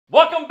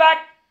Welcome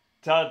back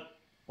to,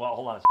 well,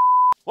 hold on a second.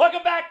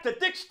 Welcome back to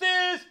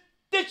Dicksta's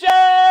Dishes!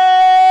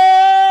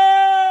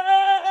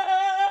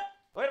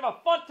 We're gonna have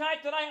a fun time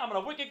tonight. I'm in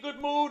a wicked good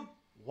mood.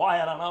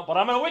 Why, I don't know, but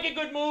I'm in a wicked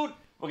good mood.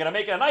 We're gonna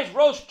make a nice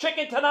roast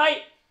chicken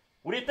tonight.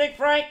 What do you think,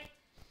 Frank?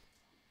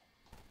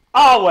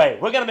 Our way.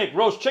 We're gonna make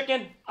roast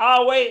chicken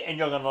our way, and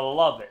you're gonna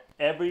love it.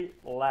 Every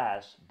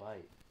last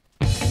bite.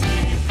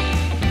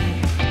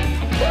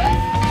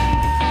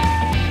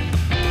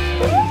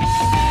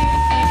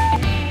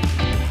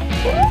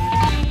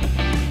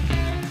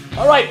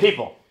 All right,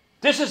 people,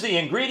 this is the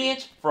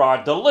ingredients for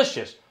our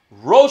delicious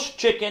roast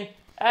chicken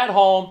at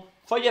home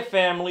for your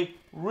family,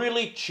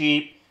 really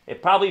cheap.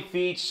 It probably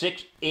feeds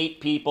 6,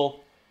 8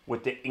 people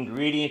with the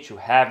ingredients you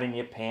have in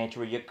your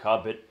pantry, your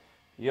cupboard,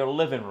 your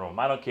living room.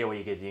 I don't care where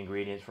you get the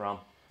ingredients from,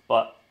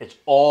 but it's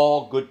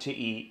all good to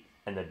eat.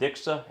 And the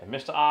Dicksta and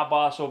Mr. R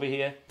Boss over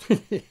here,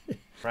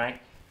 Frank,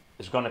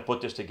 is going to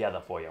put this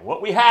together for you.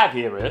 What we have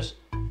here is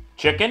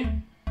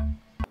chicken.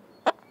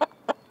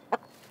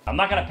 I'm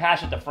not going to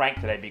pass it to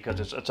Frank today because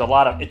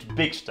it's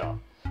big stuff.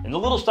 And the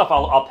little stuff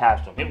I'll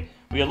pass to him.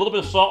 We got a little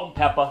bit of salt and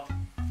pepper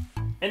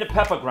in the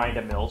pepper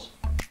grinder mills.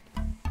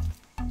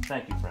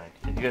 Thank you, Frank.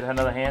 Did you get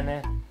another hand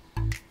there?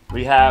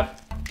 We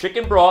have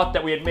chicken broth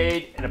that we had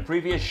made in a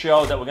previous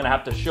show that we're going to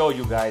have to show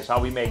you guys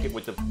how we make it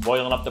with the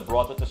boiling up the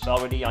broth with the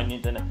celery, the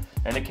onions,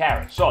 and the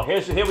carrots. So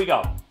here we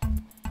go.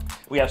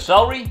 We have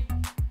celery,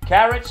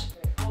 carrots,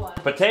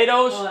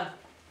 potatoes. Hold on.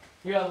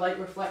 You got a light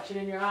reflection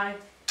in your eye?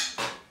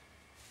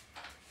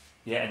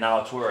 Yeah, and now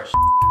it's worse.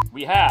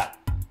 We have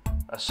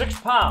a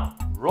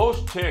 6-pound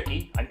roast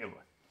turkey.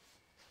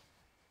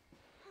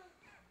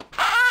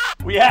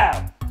 We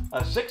have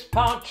a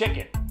 6-pound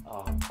chicken,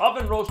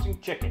 oven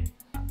roasting chicken.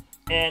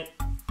 And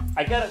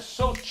I got it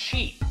so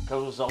cheap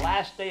because it was the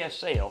last day of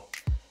sale.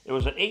 It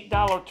was an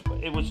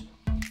 $8,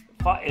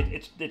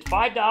 it's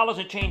 $5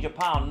 and change a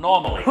pound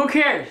normally. Who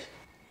cares?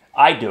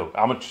 I do.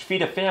 I'm gonna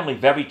feed a family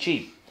very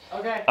cheap.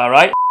 Okay. All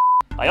right.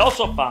 I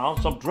also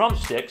found some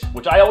drumsticks,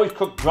 which I always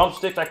cook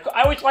drumsticks.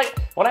 I always like,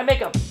 when I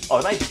make a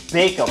nice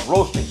bake of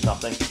roasting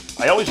something,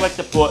 I always like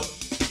to put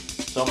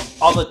some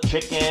other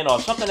chicken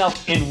or something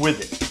else in with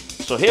it.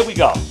 So here we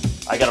go.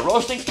 I got a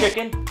roasting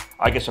chicken.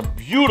 I got some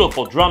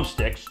beautiful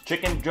drumsticks,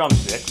 chicken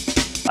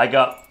drumsticks. I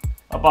got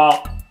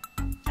about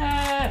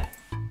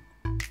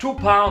 2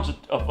 pounds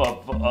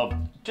of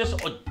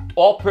just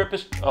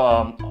all-purpose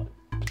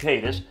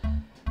potatoes.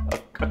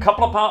 A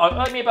couple of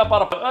pounds, maybe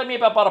about a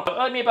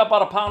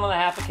pound and a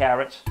half of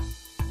carrots,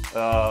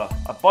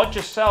 a bunch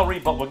of celery,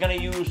 but we're gonna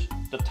use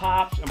the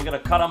tops and we're gonna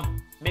cut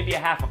them maybe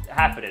half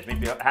it is,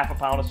 maybe half a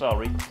pound of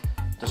celery.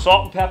 The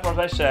salt and pepper, as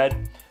I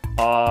said,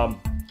 a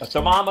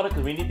thermometer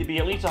because we need to be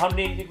at least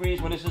 180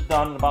 degrees when this is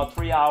done. In about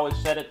 3 hours,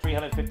 set at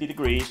 350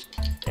 degrees,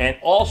 and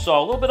also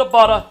a little bit of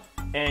butter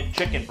and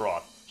chicken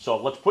broth. So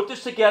let's put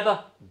this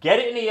together, get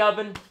it in the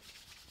oven,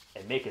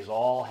 and make us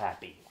all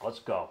happy. Let's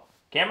go,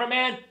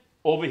 cameraman.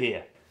 Over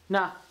here.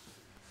 Nah.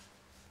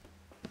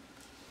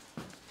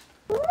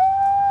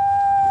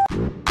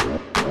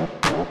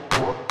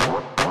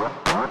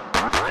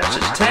 That's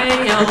his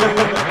tail.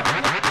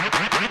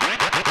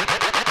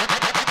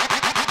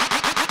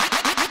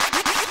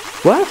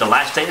 What? The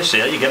last day of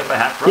sale, you get it for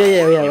half price.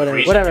 Yeah,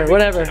 whatever.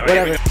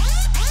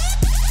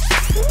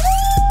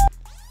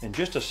 And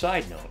just a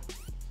side note,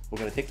 we're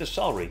going to take the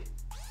celery,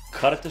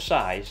 cut it to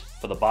size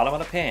for the bottom of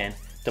the pan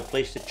to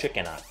place the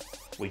chicken on.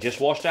 We just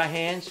washed our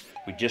hands.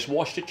 We just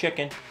washed the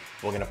chicken.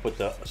 We're going to put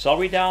the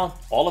celery down,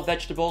 all the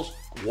vegetables,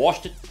 wash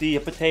the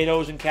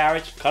potatoes and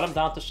carrots, cut them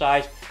down to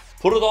size,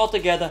 put it all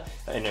together,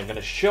 and I'm going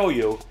to show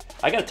you.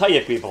 I got to tell you,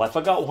 people, I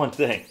forgot one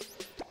thing.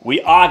 We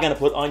are going to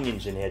put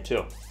onions in here,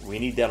 too. We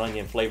need that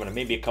onion flavor and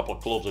maybe a couple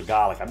of cloves of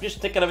garlic. I'm just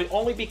thinking of it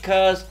only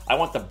because I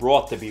want the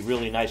broth to be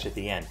really nice at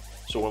the end.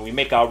 So when we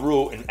make our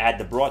roux and add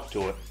the broth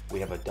to it, we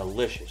have a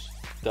delicious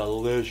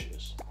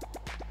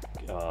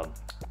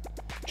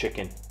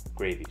chicken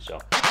gravy. So.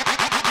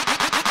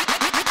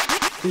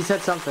 He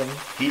said something.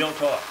 He don't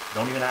talk.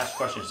 Don't even ask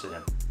questions to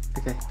him.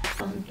 Okay.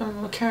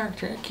 I'm a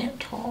character. I can't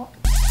talk.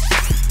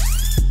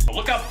 But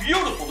look how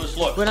beautiful this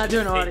looks. We're not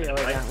doing audio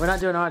right now. We're not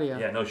doing audio.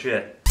 Yeah, no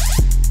shit.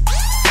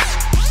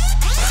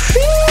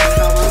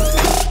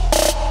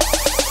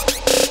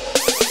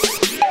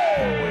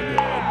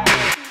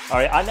 All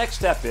right, our next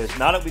step is,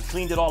 now that we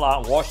cleaned it all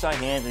out, washed our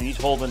hands, and he's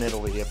holding it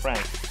over here,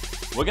 Frank,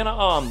 we're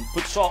gonna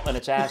put salt in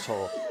its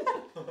asshole.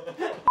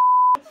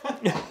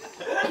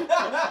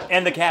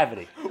 And the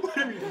cavity.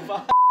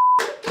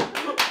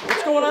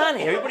 What's going on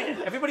here?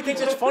 Everybody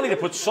thinks it's funny to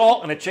put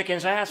salt in a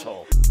chicken's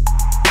asshole. So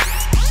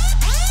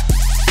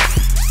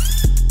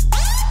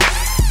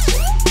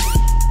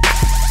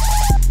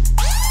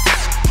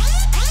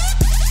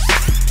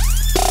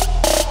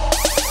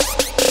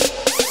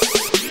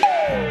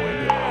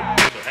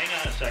hang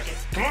on a second.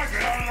 Come on,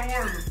 get out of the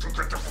way.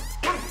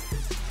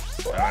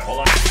 All right, hold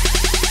on.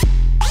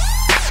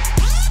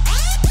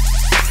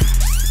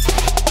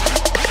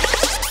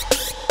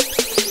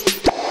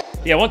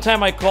 Yeah, one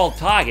time I called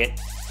Target,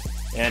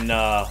 and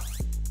I'm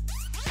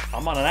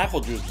on an apple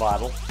juice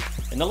bottle,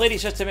 and the lady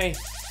says to me,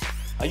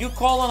 are you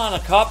calling on a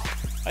cup?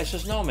 I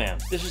says, no, ma'am.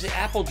 This is the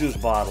apple juice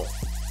bottle.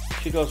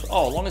 She goes,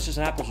 oh, as long as it's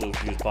an apple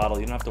juice bottle,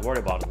 you don't have to worry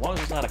about it. As long as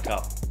it's not a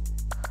cup.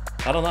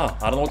 I don't know.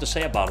 I don't know what to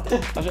say about it.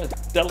 I said,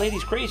 that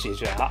lady's crazy.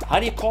 She said,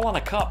 how do you call on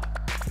a cup?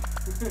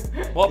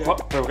 Well,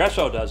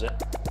 Progresso does it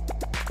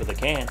with a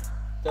can.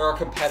 They're our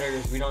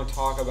competitors. We don't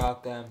talk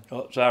about them.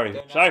 Oh, sorry.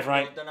 Sorry,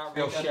 Frank. They're not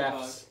real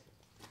chefs.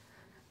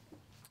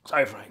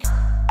 Sorry, Frank.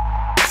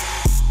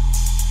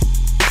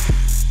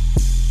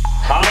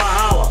 Holla,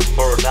 holla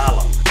for a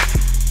dollar.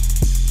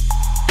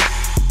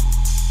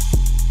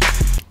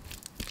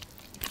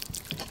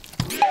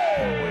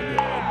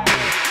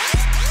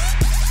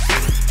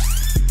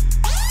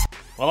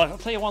 Well, I'll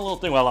tell you one little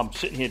thing while I'm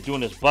sitting here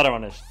doing this butter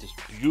on this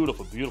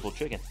beautiful, beautiful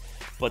chicken.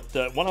 But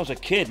when I was a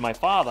kid, my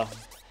father,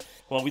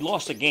 well, we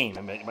lost a game.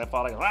 I mean, my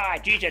father goes, ah,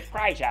 Jesus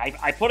Christ,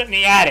 I put it in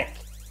the attic.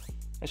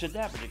 I said,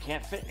 Dad, but you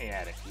can't fit in the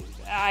attic. He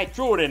says, I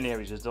threw it in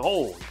there. He says, the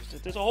hole. He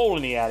says, there's a hole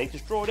in the attic.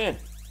 Just throw it in.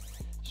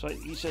 So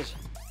he says,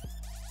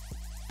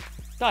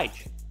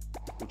 Deitch,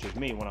 which is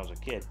me when I was a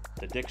kid.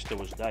 The Dicksta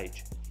was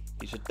Deitch.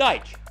 He said,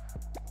 Deitch,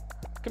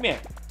 come here.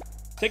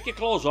 Take your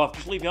clothes off.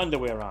 Just leave your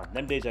underwear on.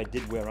 Them days I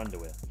did wear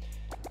underwear.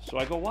 So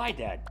I go, why,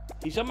 Dad?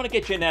 He said, I'm going to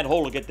get you in that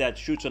hole to get that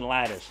chutes and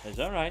ladders. I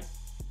said, all right.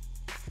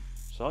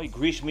 So he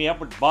greased me up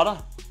with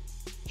butter,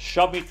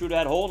 shoved me through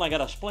that hole, and I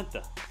got a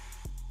splinter.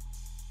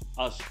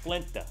 A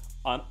splinter.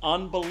 An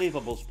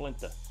unbelievable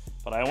splinter.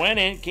 But I went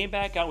in, came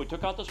back out, we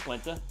took out the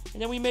splinter,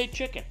 and then we made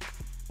chicken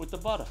with the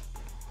butter.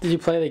 Did you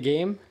play the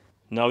game?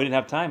 No, we didn't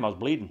have time. I was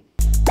bleeding.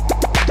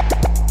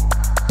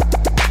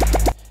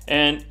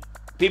 And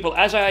people,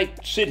 as I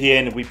sit here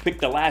and we pick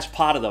the last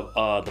part of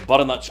the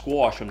butternut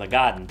squash from the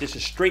garden. This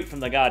is straight from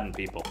the garden,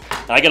 people.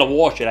 And I gotta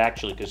wash it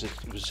actually because it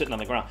was sitting on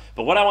the ground.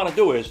 But what I want to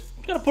do is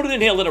I'm gonna put it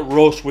in here, let it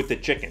roast with the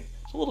chicken.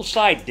 It's a little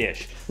side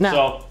dish. No.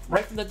 So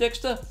right from the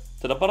Dicksta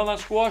to the butternut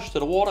squash to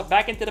the water,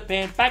 back into the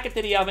pan, back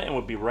into the oven, and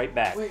we'll be right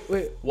back.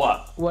 Wait.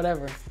 What?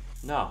 Whatever.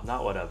 No,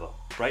 not whatever.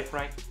 Right,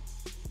 Frank?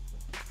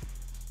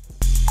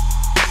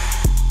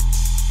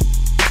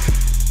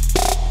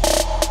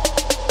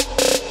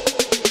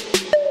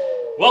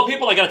 Well,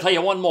 people, I got to tell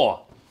you one more.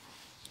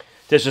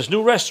 There's this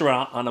new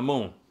restaurant on the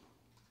moon.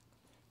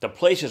 The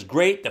place is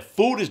great. The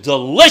food is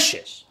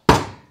delicious.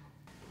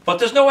 But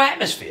there's no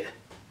atmosphere.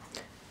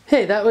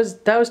 Hey, that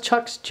was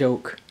Chuck's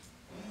joke.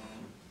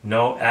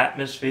 No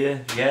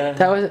atmosphere? Yeah.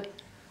 That was.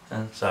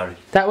 Sorry.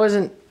 That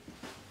wasn't.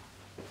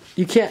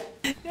 You can't.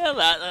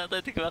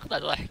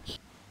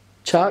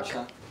 Chuck?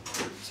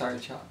 Sorry,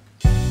 Chuck.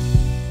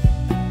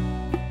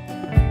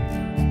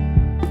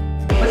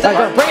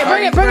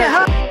 Bring it!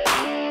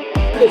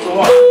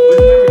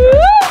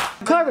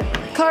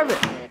 Carve it!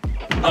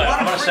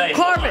 I'm gonna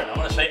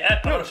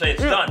say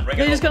it's done.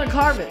 You're just gonna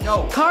carve it.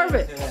 No. Carve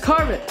it. No.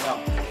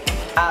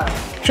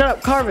 Shut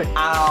up, carve it.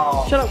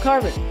 Ow. Shut up,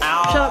 carve it.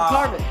 Ow. Shut up,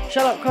 carve it.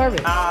 Shut up, carve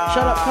it.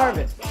 Shut up, carve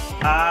it.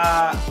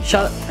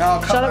 Shut up. Shut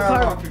up,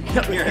 carve it.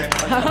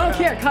 I don't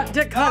care. Cut it.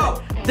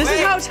 This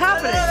is how it's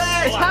happening.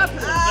 It's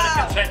happening.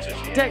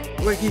 Dick,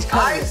 wait, he's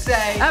cutting. I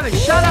say. Evan,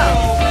 shut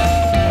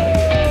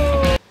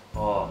up.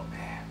 Oh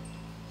man.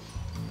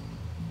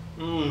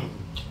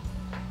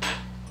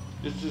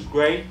 This is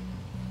great.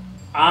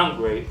 I'm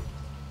great.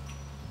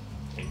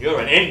 And you're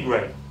an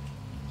ingrate.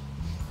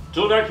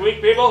 Till next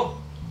week, people.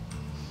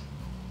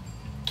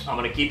 I'm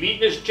gonna keep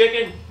eating this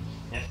chicken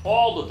and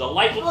all the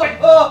delightful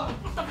things. What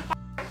the f***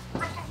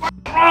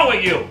 is wrong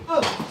with you?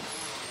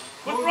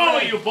 What's wrong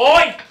with you,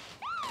 boy?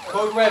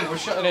 Code Red, we're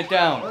shutting it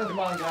down. Come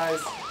on,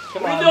 guys.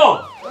 Come What are on. you doing?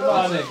 Come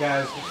on,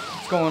 guys.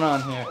 What's going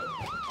on here?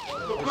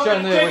 We're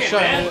shutting it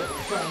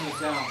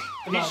down.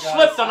 He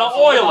slipped on the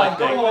oil, I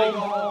think.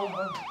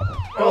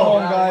 Go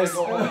home, guys.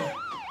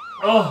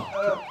 Oh,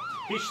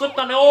 he slipped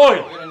on the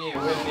oil. We're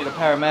gonna need a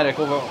paramedic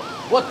over.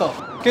 What the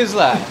f is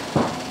that?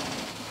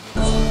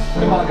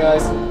 Come on,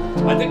 guys.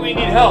 I think we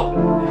need help.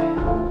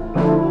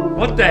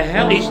 What the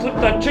hell? He slipped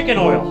on chicken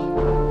oil.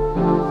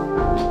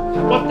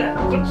 What the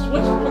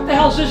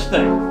hell's this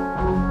thing?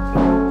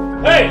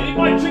 Hey, leave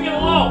my chicken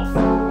alone.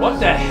 What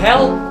the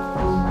hell?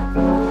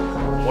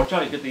 Watch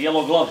out, you get the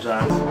yellow gloves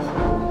on.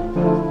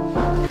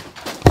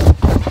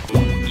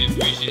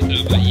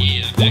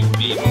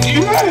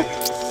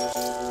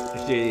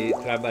 J'ai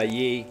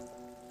travaillé.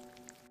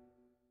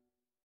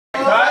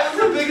 That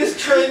was the biggest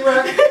train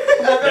wreck I've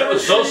That ever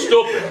was so seen.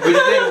 stupid. It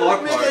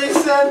didn't make any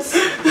sense.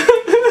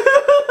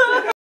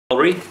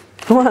 Celery.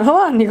 Hold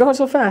on, you're going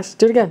so fast.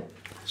 Do it again.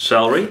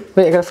 Celery.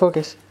 Wait, I gotta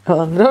focus. Hold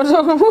on.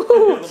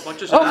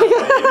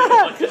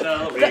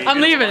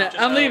 I'm leaving it.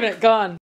 I'm leaving it. Gone.